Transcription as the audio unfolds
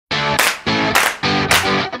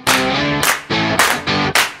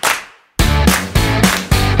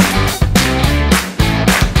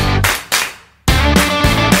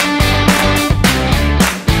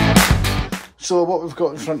so what we've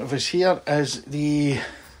got in front of us here is the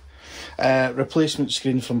replacement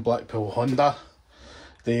screen from Blackpool Honda.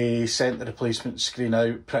 They sent the replacement screen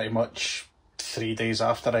out pretty much 3 days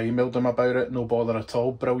after I emailed them about it. No bother at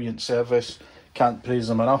all. Brilliant service. Can't praise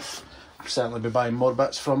them enough. I'll certainly be buying more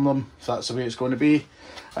bits from them if that's the way it's going to be.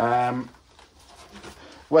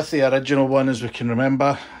 With the original one, as we can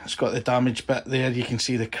remember, it's got the damaged bit there. You can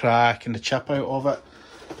see the crack and the chip out of it,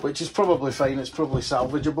 which is probably fine. It's probably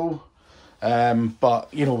salvageable.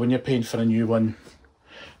 But, you know, when you're paying for a new one,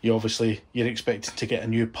 you're expecting to get a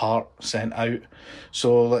new part sent out.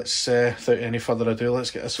 So let's, without any further ado, let's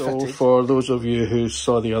get this fitted. So for those of you who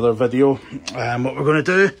saw the other video, what we're going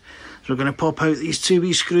to do is we're going to pop out these 2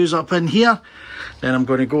 wee screws up in here. Then I'm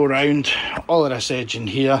going to go around all of this edge in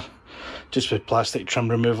here, just with plastic trim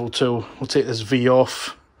removal tool. We'll take this V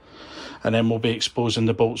off, and then we'll be exposing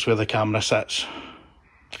the bolts where the camera sits.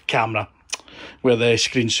 Where the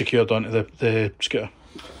screen's secured onto the scooter.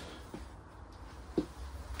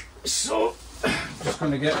 So, just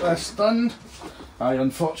going to get this done.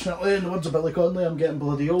 Unfortunately, in the words of Billy Connolly, I'm getting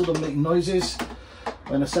bloody old. I'm making noises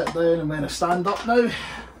when I sit down and when I stand up now.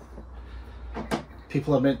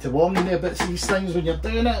 People are meant to warn me about these things when you're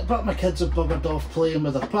doing it, but my kids have buggered off playing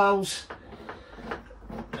with their pals.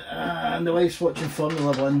 And the wife's watching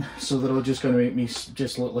Formula 1, so they're all just going to make me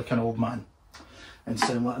just look like an old man. And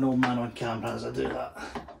sound like an old man on camera as I do that.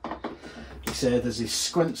 He said as he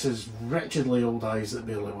squints his wretchedly old eyes that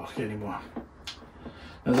barely work anymore.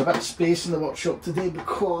 There's a bit of space in the workshop today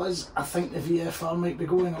because I think the VFR might be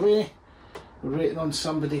going away. We're waiting on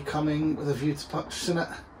somebody coming with a view to purchasing it.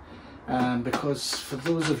 Because for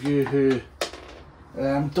those of you who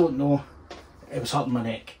don't know, it was hurting my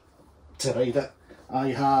neck to ride it. I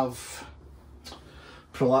have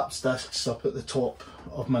prolapsed discs up at the top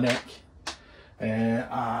of my neck.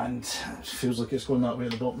 And it feels like it's going that way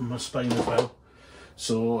at the bottom of my spine as well.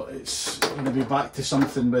 So it's going to be back to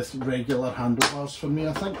something with regular handlebars for me,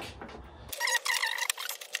 I think.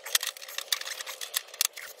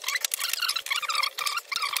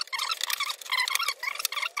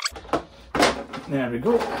 There we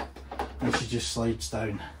go. And she just slides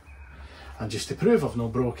down. And just to prove I've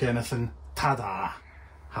not broke anything, ta-da!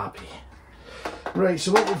 Happy. Right,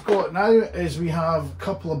 so what we've got now is we have a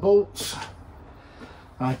couple of bolts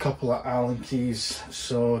and a couple of Allen keys.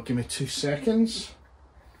 So give me 2 seconds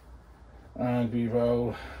and we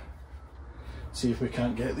will see if we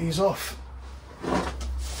can't get these off.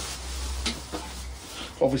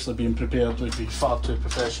 Obviously being prepared would be far too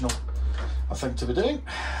professional, I think, to be doing.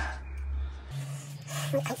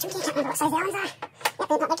 I can't remember what size the Allens are. Yep,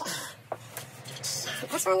 they're not big.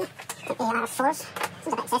 This one, I think they are 4s.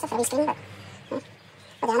 Seems a bit excessive for a wee screen, but what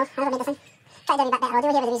do I know? I never made the thing. Tried to do a wee bit better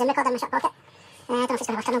audio here with the Zoom recorder in my short pocket. I don't know if it's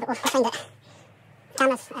going to work or not, but we'll find it.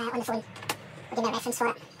 Cameras on the phone will give me a reference for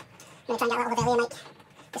it. I'm going to try and get a little Lavalier mic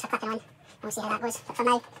just for clipping on, and we'll see how that goes. But for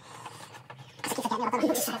now, I keep forgetting the other one,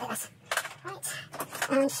 just try it like this. Right,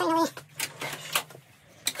 and finally,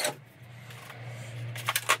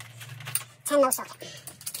 10mm socket.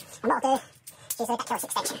 And what I'll do is use the ridiculous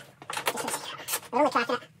extension. Just for the secret. We're only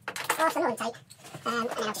cracking it off and on tight, and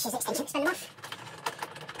then I'll just use the extension to spin them off.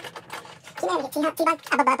 Keep me get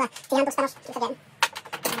T-handle spinners, keep forgetting.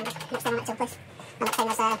 I'm still on it till place. And next time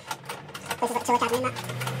there's places like Tool Academy and that.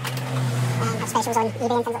 Have specials on eBay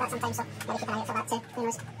and things like that sometimes, so maybe keep an eye out for that too, who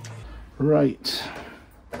knows. Right,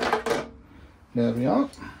 there we are.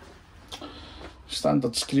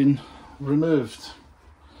 Standard screen removed.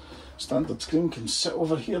 Standard screen can sit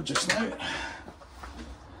over here just now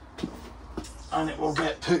and it will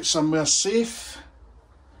get put somewhere safe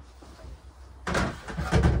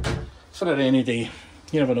for a rainy day.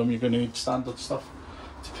 You never know when you're going to need standard stuff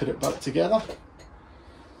to put it back together.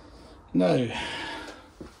 Now,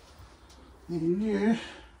 the new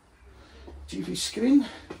Givi screen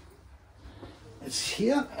is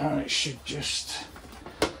here and it should just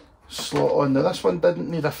slot on. Now this one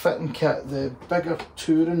didn't need a fitting kit. The bigger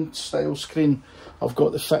touring style screen I've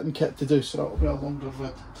got the fitting kit to do, so that'll be a longer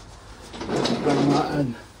vid. Bring that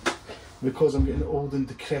in. Because I'm getting old and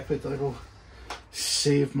decrepit, I will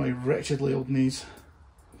save my wretchedly old knees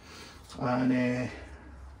and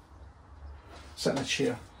sit in a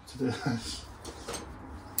chair to do this.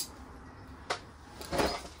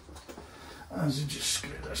 As you just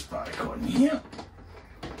screw this back on here.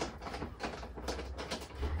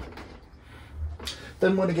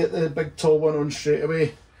 Didn't want to get the big tall one on straight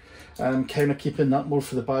away. I'm kind of keeping that more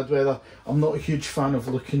for the bad weather. I'm not a huge fan of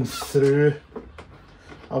looking through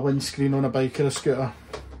a windscreen on a bike or a scooter.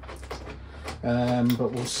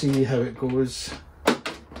 But we'll see how it goes.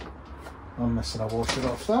 I'm missing a washer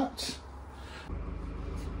off that.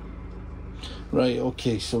 Right,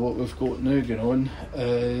 okay, so what we've got now going on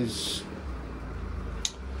is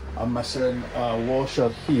I'm missing a washer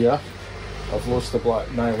here. I've lost the black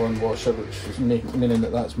nylon washer, which is meaning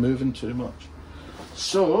that that's moving too much.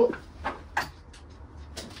 So,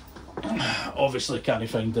 obviously can't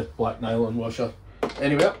find the black nylon washer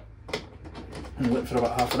anywhere. I'm looking for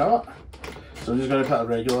about half an hour. So I'm just going to put a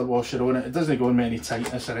regular washer on it. It doesn't go in any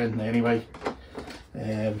tightness or anything anyway.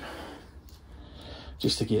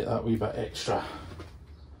 Just to get that wee bit extra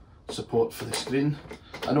support for the screen.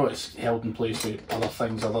 I know it's held in place with other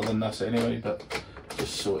things other than this anyway, but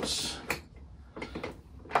just so it's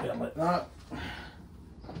there like that.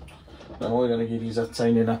 I'm only going to give these a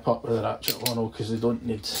tiny nip up with the ratchet on because they don't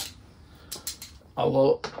need a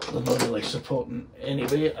lot. They're not really supporting any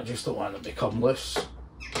weight. I just don't want them to become loose.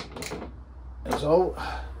 That's all.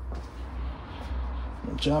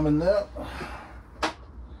 Jam in there.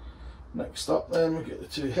 Next up then we get the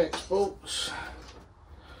two hex bolts.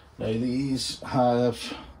 Now these have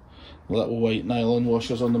little white nylon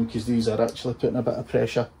washers on them because these are actually putting a bit of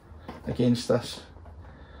pressure against this.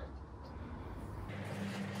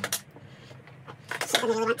 So I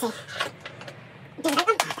really want to do that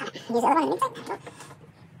one. Use the other one in the meantime.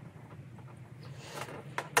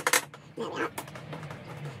 There we are.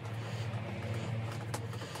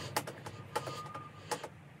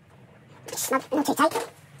 Snug, not too tight.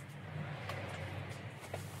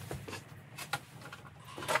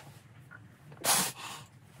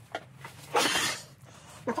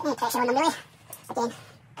 Not putting any pressure on them really. Again,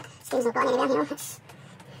 steam's not going anywhere, you know.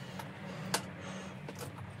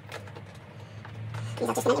 These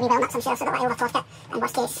are just meant to be well nuts, I'm sure, so don't want to over torque it. In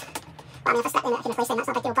worst case, well, I mean, if I stick them, I can replace them, that's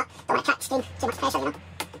not a big deal, but don't want to catch steam, too much pressure, you know.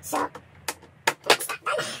 So, that's that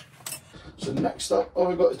done. So next up, all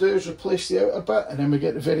we've got to do is replace the outer bit, and then we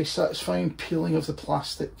get the very satisfying peeling of the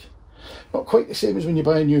plastic. Not quite the same as when you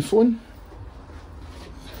buy a new phone.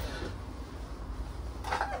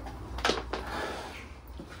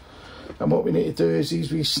 And what we need to do is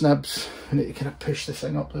these wee snibs, we need to kind of push the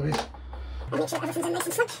thing up the way. And make sure everything's in nice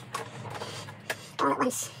and snug. All at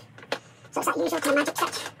once. So it's that usual kind of magic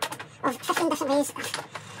trick of 15 different ways of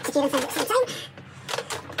securing things at the same time.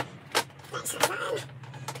 Nice and that in.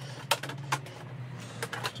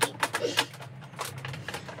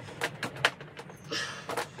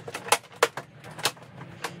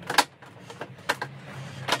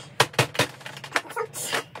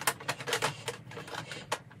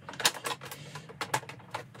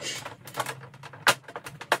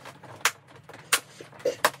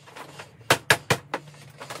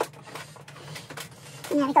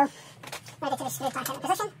 And there we go. Ready to screw back into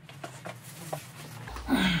position.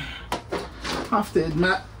 I have to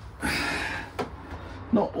admit,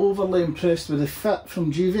 not overly impressed with the fit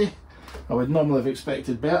from Givi. I would normally have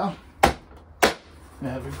expected better.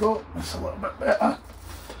 There we go, that's a little bit better.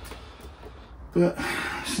 But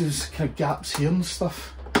there's kind of gaps here and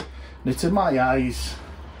stuff. Now to my eyes,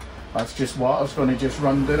 that's just water's going to just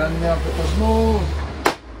run down in there, but there's no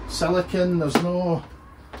silicone, there's no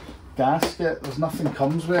gasket, there's nothing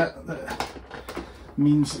comes with it that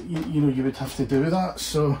means you know you would have to do that,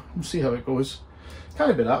 so we'll see how it goes.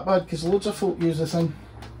 Can't be that bad because loads of folk use this thing.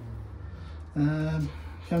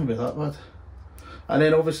 Can't be that bad. And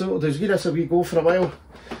then obviously what we'll do is give this a wee go for a while,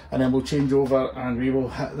 and then we'll change over and we will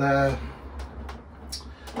hit the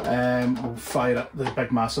we'll fire up the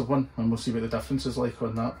big massive one and we'll see what the difference is like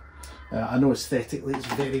on that. I know aesthetically it's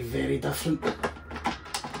very, very different.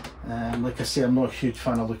 Like I say, I'm not a huge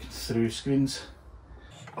fan of looking through screens.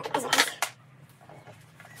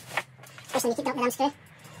 Especially when you keep dumping the damn screw.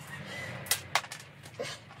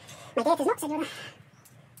 My date is not singular.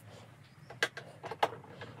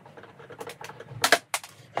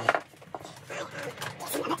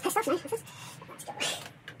 Getting a bit pissed off now. Let's go.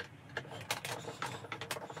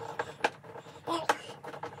 There we go.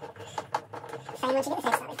 Fine once you get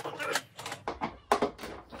the face that way.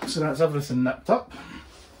 So that's everything nipped up.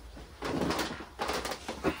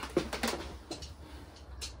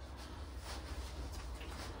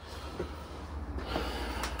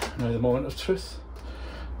 Now the moment of truth.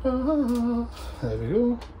 There we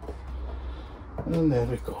go. And there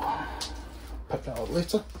we go. Pick that up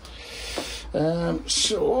later.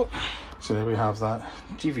 So there we have that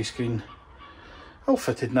Givi screen all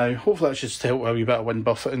fitted now. Hopefully that should help a wee bit of wind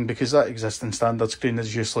buffeting because that existing standard screen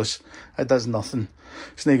is useless. It does nothing.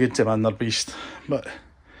 It's no good to man their beast. But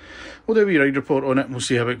we'll do a wee ride report on it and we'll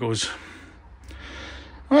see how it goes.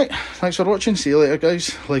 Alright, thanks for watching. See you later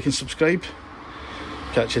guys. Like and subscribe.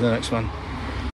 Catch you in the next one.